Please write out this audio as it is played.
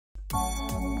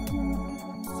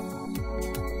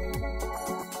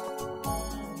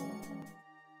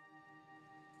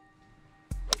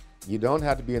You don't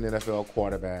have to be an NFL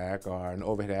quarterback or an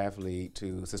overhead athlete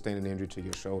to sustain an injury to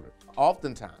your shoulder.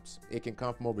 Oftentimes, it can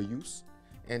come from overuse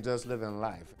and just living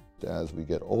life. As we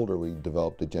get older, we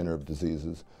develop degenerative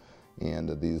diseases,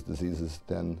 and these diseases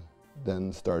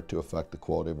then start to affect the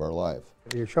quality of our life.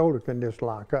 Your shoulder can just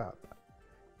lock up,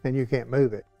 and you can't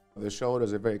move it. The shoulder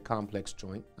is a very complex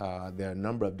joint. There are a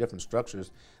number of different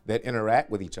structures that interact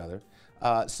with each other,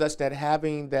 such that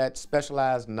having that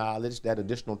specialized knowledge, that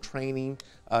additional training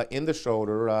in the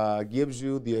shoulder gives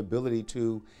you the ability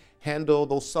to handle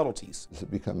those subtleties. It's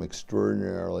become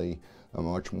extraordinarily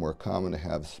much more common to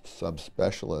have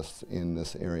subspecialists in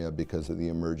this area because of the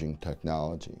emerging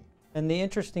technology. And the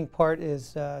interesting part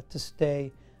is to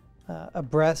stay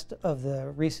abreast of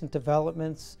the recent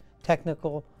developments,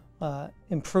 technical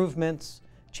improvements,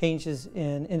 changes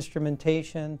in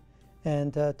instrumentation,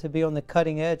 and to be on the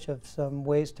cutting edge of some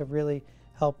ways to really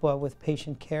help with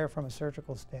patient care from a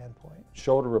surgical standpoint.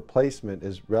 Shoulder replacement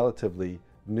is relatively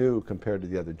new compared to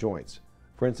the other joints.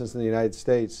 For instance, in the United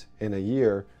States, in a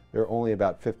year, there are only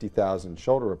about 50,000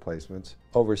 shoulder replacements.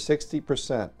 Over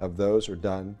 60% of those are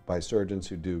done by surgeons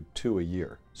who do 2 a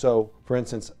year. So, for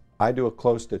instance, I do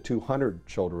close to 200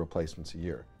 shoulder replacements a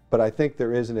year. But I think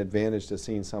there is an advantage to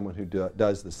seeing someone who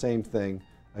does the same thing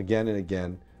again and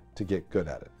again to get good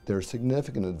at it. There are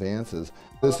significant advances.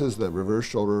 This is the reverse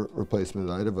shoulder replacement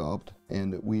that I developed,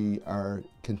 and we are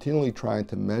continually trying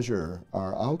to measure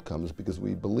our outcomes because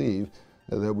we believe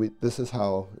that this is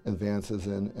how advances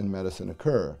in medicine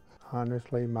occur.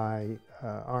 Honestly, my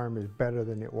arm is better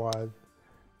than it was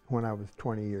when I was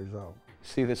 20 years old.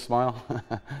 See this smile?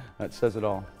 That says it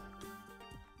all.